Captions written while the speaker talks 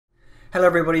Hello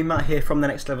everybody, Matt here from The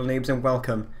Next Level Noobs and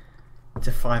welcome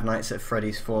to Five Nights at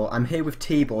Freddy's 4. I'm here with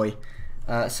T-Boy.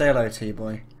 Say hello,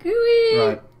 T-Boy. Gooey!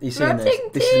 Right, you seeing this?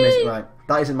 This is right.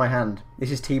 That isn't my hand.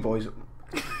 This is T-Boy's.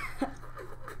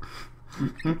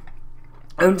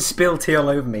 Don't spill tea all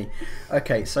over me.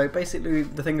 Okay, so basically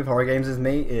the thing with horror games with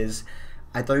me is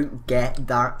I don't get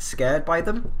that scared by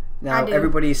them. Now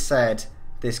everybody said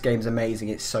this game's amazing.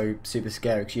 It's so super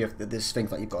scary because you have this thing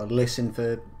like you've got to listen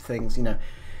for things. You know,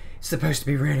 it's supposed to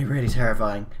be really, really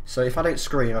terrifying. So if I don't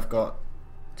scream, I've got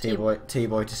T-Boy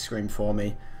to scream for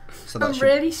me. So I'm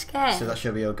really scared. So that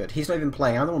should be all good. He's not even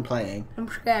playing. I'm the one playing. I'm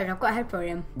scared. I've got a headphone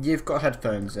in. You've got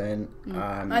headphones in.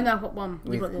 I know I've got one.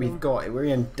 We're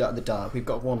in the dark. We've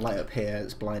got one light up here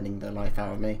that's blinding the life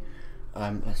out of me.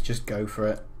 Let's just go for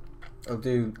it. I'll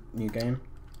do new game.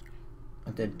 I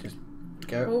did just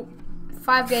go. Oh,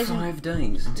 5 days. 5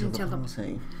 days until the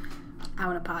party. I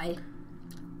want a party.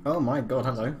 Oh my god!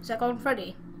 Hello. Is that going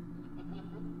Freddy?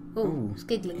 Ooh,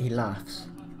 skiddly. He laughs.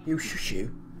 You shush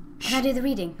you. Can I do the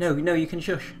reading? No, you can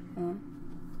shush.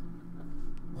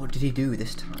 What did he do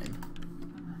this time?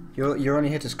 You're only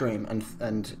here to scream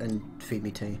and feed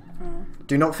me tea.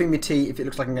 Do not feed me tea if it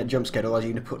looks like I'm gonna get jump scared, otherwise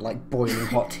you're gonna put like boiling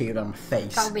hot tea on my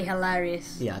face. That would be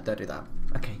hilarious. Yeah, don't do that.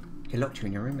 Okay, he locked you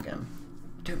in your room again.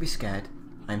 Don't be scared.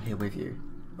 I'm here with you.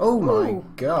 Oh my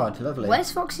god, lovely.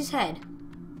 Where's Foxy's head?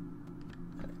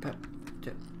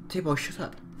 T-Boy, shut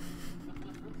up.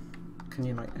 Can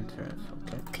you like enter it?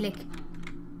 Okay. Click.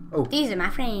 Oh. These are my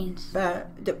friends.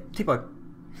 T-Boy.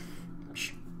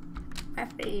 Shh. My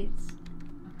friends.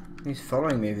 He's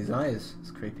following me with his eyes.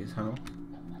 It's creepy as hell.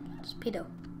 It's pedo.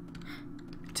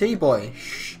 T-Boy.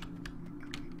 Shh.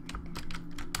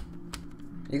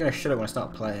 You're gonna shut up when I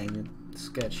start playing. You're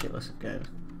scared shitless of games.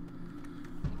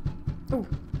 Oh.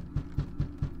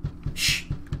 Shh.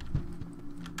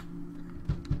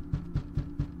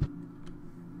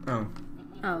 Oh.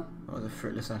 Oh. That was a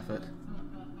fruitless effort.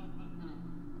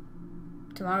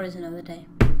 Tomorrow's another day.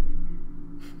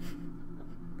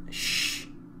 Shh.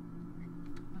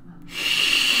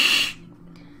 Shh.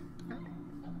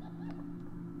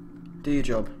 Do your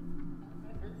job.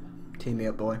 Team me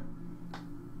up, boy.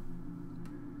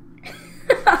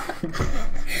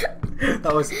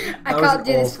 that was. I can't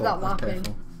do this without laughing.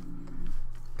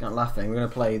 Can't laughing. We're gonna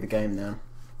play the game now.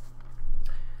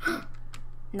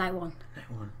 Night 1.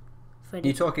 Night 1. Freddy.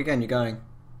 You talk again. You're going.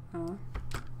 Oh.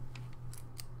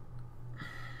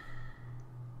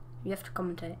 You have to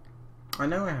commentate. I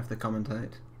know I have to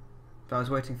commentate, but I was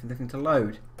waiting for the thing to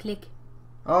load. Click.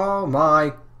 Oh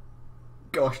my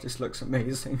gosh, this looks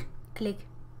amazing. Click.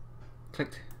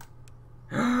 Clicked.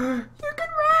 You can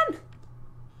run!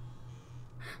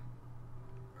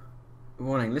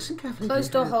 Warning, listen carefully. Close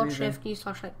door, hold shift, use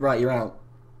flashlight. Right, you're out.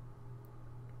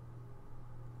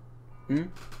 Thank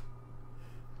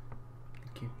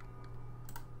you.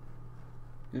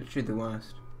 Literally the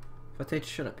worst. If I tell you to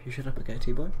shut up, you shut up, okay,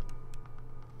 T-Boy?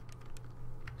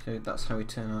 So that's how we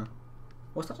turn our...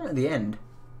 What's that at the end?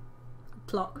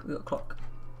 Clock. We got a clock.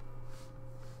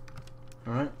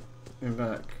 Alright, we're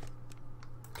back.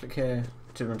 Click here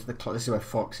to run to the clock. This is where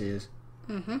Foxy is.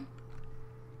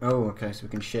 Oh, okay, so we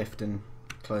can shift and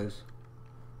close.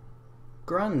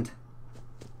 Grand.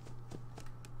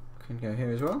 Can go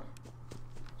here as well.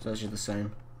 So that's just the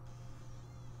same.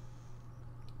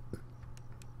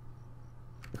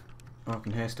 Oh, I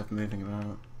can hear stuff moving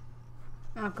about.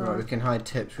 Oh god. Right, we can hide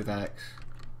tips with X.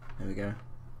 There we go.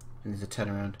 And there's a 10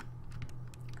 around.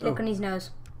 Click on his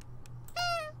nose.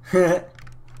 Okay,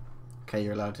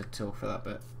 you're allowed to talk for that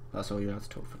bit. That's all you're allowed to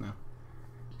talk for now.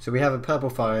 So we have a purple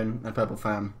phone and a purple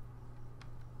fan.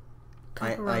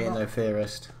 I ain't no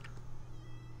theorist.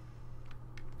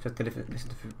 Just gonna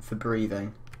listen for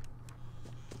breathing.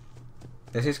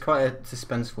 This is quite a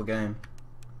suspenseful game.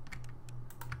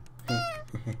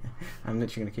 I'm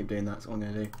literally gonna keep doing that. That's all I'm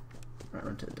gonna do. Right,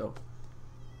 run to the door.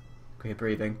 Can you hear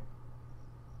breathing?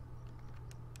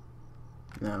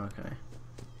 No, okay.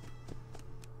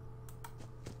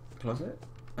 Closet?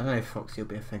 I don't know if Foxy will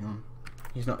be a thing on.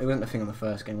 He's not. He wasn't a thing on the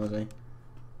first game, was he?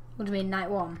 What do you mean, night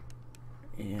 1?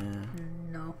 Yeah.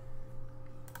 No.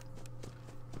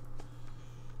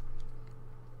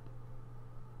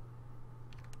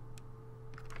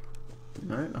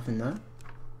 No, nothing there.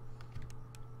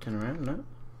 Turn around, no. Go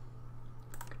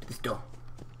to this door.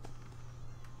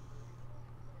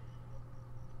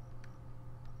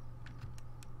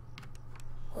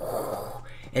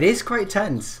 It is quite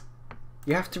tense.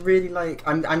 You have to really like.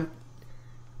 I've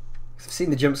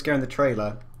seen the jump scare in the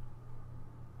trailer.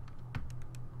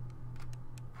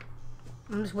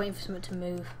 I'm just waiting for something to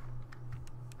move.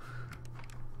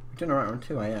 You're doing alright on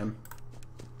 2 AM.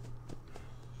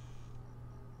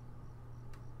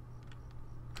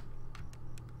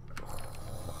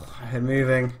 head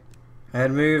moving.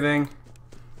 Head moving.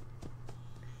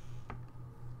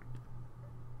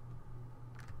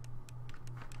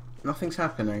 Nothing's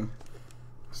happening.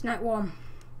 It's night 1.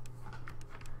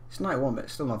 It's night 1, but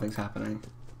still nothing's happening.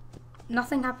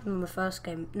 Nothing happened in the first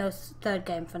game. No, third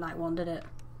game for night 1, did it?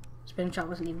 Springtrap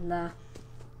wasn't even there.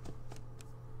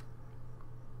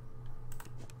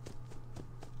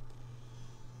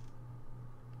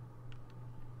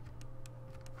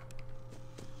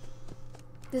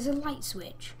 There's a light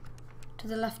switch to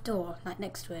the left door, like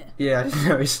next to it. Yeah, I didn't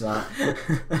notice that.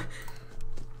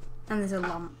 And there's a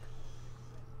lamp.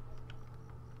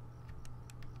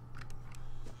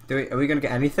 Are we gonna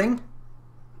get anything?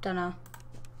 Don't know.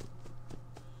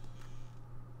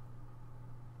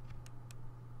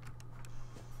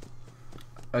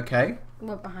 Okay.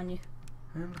 What behind you?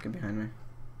 I'm looking behind me.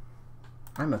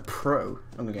 I'm a pro.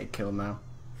 I'm gonna get killed now.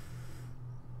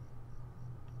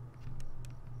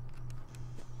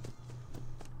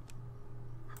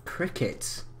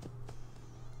 Crickets.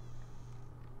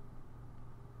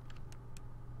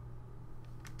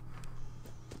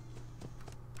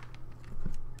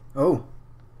 Oh.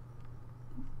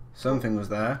 Something was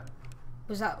there.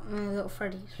 Was that one of the little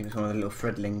Freddies? I think it was one of the little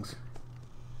Fredlings.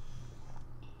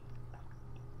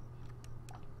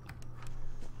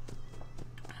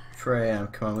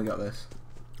 Come on, we got this.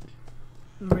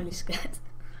 I'm really scared.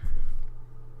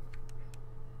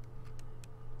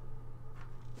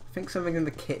 I think something in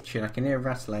the kitchen. I can hear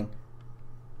rattling.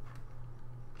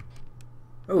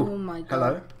 Oh my god.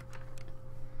 Hello.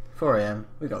 4 AM.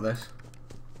 We got this.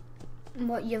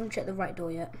 What? You haven't checked the right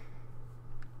door yet?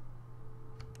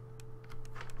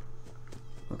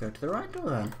 We'll go to the right door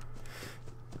then.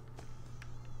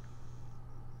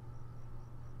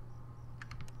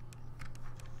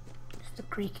 Just the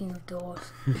creaking of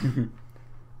doors.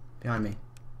 Behind me.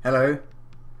 Hello.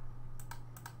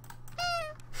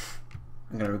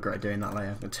 I'm gonna regret doing that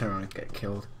later. I'm gonna turn around and get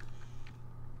killed.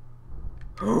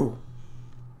 Oh!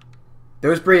 There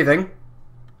was breathing.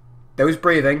 There was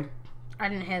breathing. I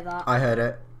didn't hear that. I heard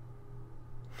it.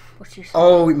 What you say?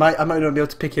 Oh, I might not be able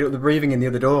to pick it up the breathing in the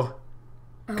other door.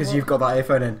 Because you've got that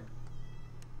earphone in.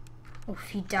 Oh,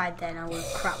 if you died then, I would have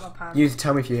crapped my pants. You need to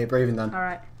tell me if you hear breathing then.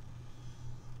 Alright.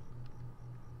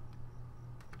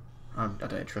 I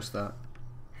don't trust that.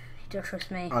 You don't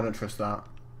trust me. I don't trust that.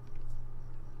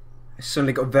 It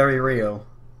suddenly got very real.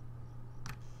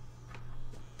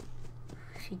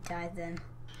 If you died then.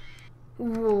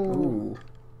 Ooh.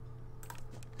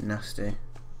 Nasty.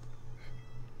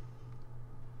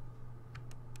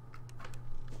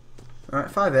 Alright,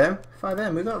 5 AM. 5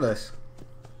 AM, we got this.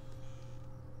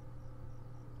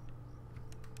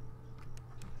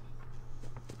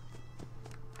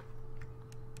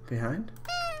 Behind.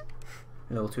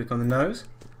 A little tweak on the nose.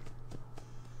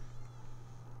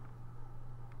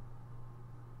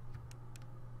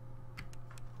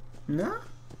 No?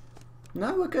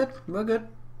 No, we're good. We're good.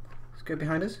 Let's go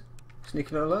behind us.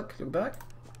 Sneaky little look. Look back.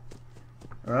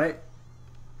 Alright.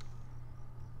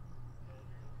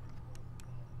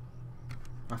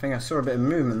 I think I saw a bit of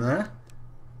movement there.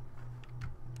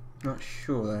 Not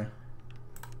sure though.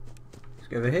 Let's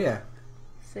go over here.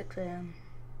 6 AM.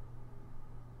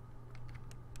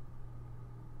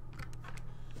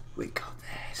 We got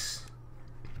this.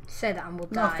 Say that and we'll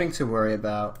die. Nothing to worry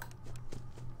about.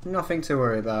 Nothing to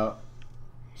worry about.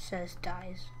 Says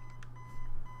dies.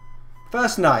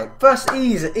 First night. First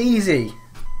easy. Easy.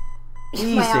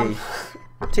 Easy.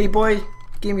 Tea boy,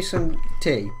 give me some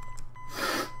tea.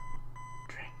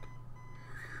 Drink.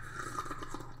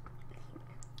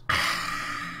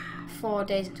 4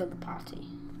 days until the party.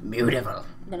 Beautiful.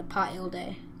 I'm gonna party all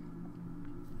day.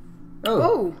 Oh.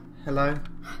 Oh! Hello.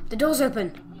 The door's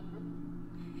open.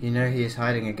 You know he is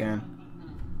hiding again.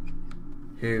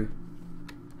 Who?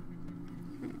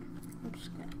 I'm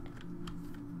scared.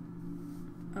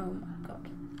 Oh my god.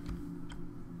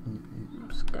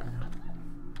 I'm scared.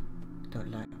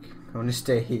 Don't like. I want to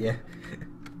stay here.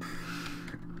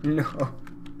 No.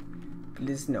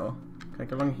 Please no. Can I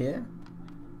go along here?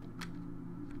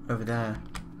 Over there.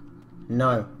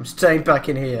 No. I'm staying back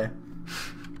in here.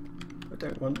 I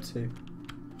don't want to.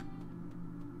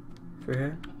 Through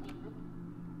here?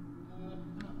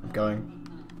 I'm going.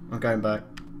 I'm going back.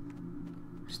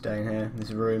 Staying here in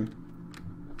this room.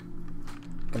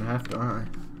 Gonna have to,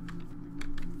 aren't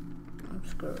I'm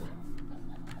screwed.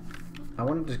 I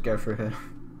want to just go through here.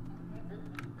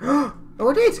 Oh,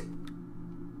 I did!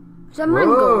 Is that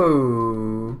mango?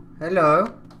 Whoa!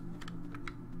 Hello?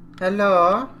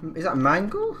 Hello? Is that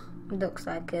mango? Looks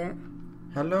like it.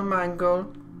 Hello,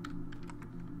 mango.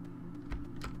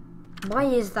 Why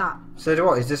is that? So do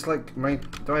what? Is this like my?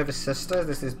 Do I have a sister?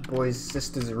 This is boy's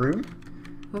sister's room.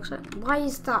 Looks like. Why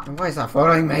is that? And why is that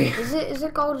following me? Is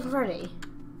it Golden Freddy?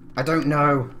 I don't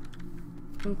know.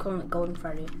 I'm calling it Golden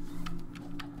Freddy.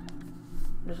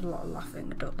 There's a lot of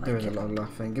laughing. I don't like There is it. a lot of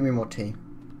laughing. Give me more tea.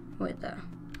 Wait there.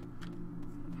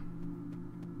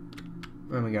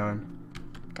 Where are we going?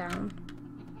 Down.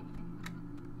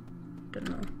 Don't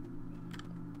know.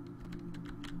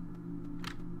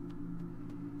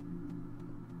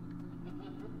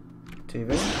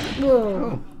 TV. Whoa.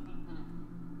 Oh.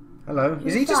 Hello.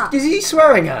 Who's Is that? he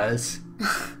swearing at us?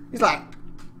 He's like,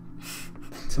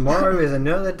 tomorrow is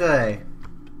another day.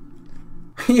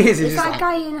 He is. He's Is just that like,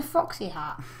 guy in a foxy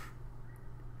hat?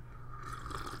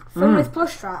 From with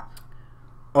PLUSHTRAP.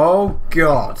 oh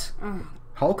God. Mm.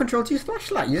 Hold control to use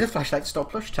flashlight. Use a flashlight to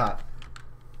stop PLUSHTRAP.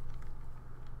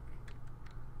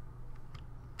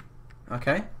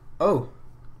 Okay. Oh.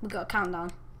 We got a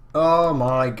countdown. Oh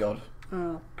my God.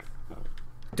 Oh.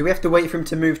 Do we have to wait for him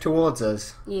to move towards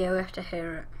us? Yeah, we have to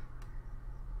hear it.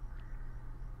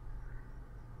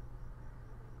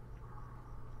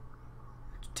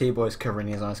 T-Boy's covering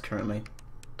his eyes currently.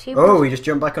 T-Boy's, Oh, he just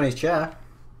jumped back on his chair.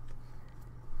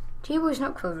 T-Boy's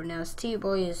not covering us.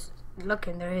 T-Boy is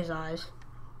looking through his eyes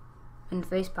and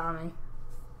face palming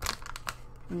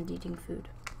and eating food.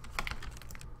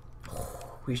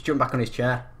 He just jumped back on his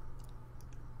chair.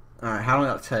 Alright, how long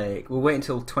will that take? We'll wait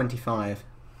until 25.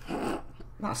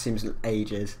 That seems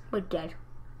ages. We're dead.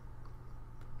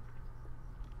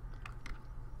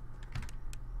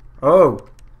 Oh!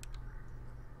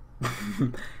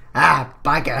 Ah,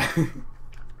 bagger!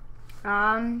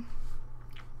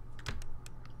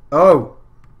 Oh!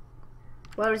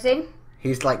 Where is he?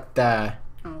 He's like there.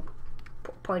 Oh,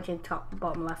 pointing top,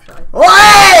 bottom, left side.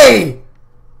 Oi!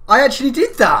 I actually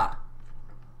did that!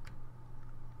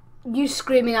 You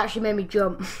screaming actually made me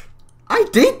jump. I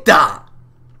did that!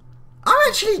 I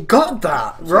actually got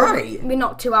that! Right! We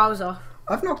knocked 2 hours off.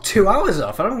 I've knocked 2 hours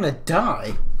off and I'm gonna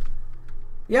die.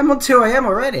 Yeah, I'm on 2 AM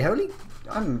already. Holy...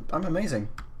 I'm amazing.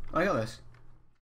 I got this.